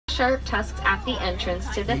sharp tusks at the entrance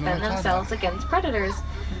to defend themselves against predators.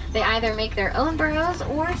 They either make their own burrows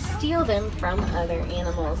or steal them from other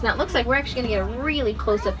animals. Now it looks like we're actually going to get a really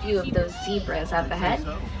close-up view of those zebras up ahead.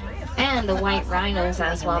 And the white rhinos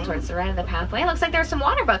as well towards the right of the pathway. It looks like there's some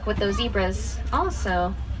water buck with those zebras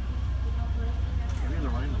also.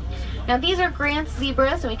 Now these are Grant's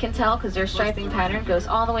zebras, and we can tell because their striping pattern goes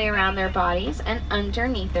all the way around their bodies and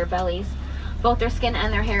underneath their bellies. Both their skin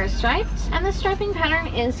and their hair is striped, and the striping pattern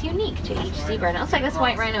is unique to each zebra. And it looks like this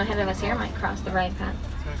white rhino ahead of us here might cross the right path.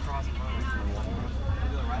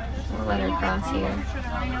 We'll let her cross here.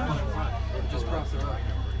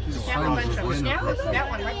 That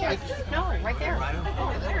one right there. No, right there.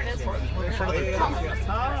 Oh, there it is.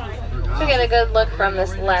 So get a good look from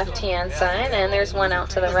this left-hand side, and there's one out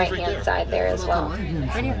to the right-hand side there as well.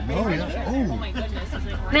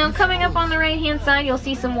 Now coming up on the right-hand side, you'll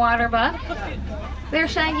see some water buck. Their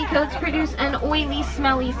shaggy coats produce an oily,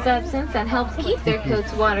 smelly substance that helps keep their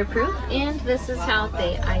coats waterproof, and this is how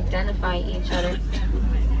they identify each other.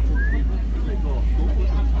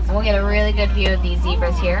 We'll get a really good view of these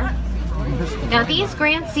zebras here. Now these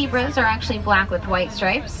Grant zebras are actually black with white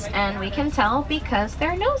stripes, and we can tell because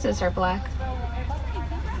their noses are black.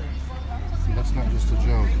 That's not just a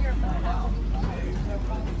joke.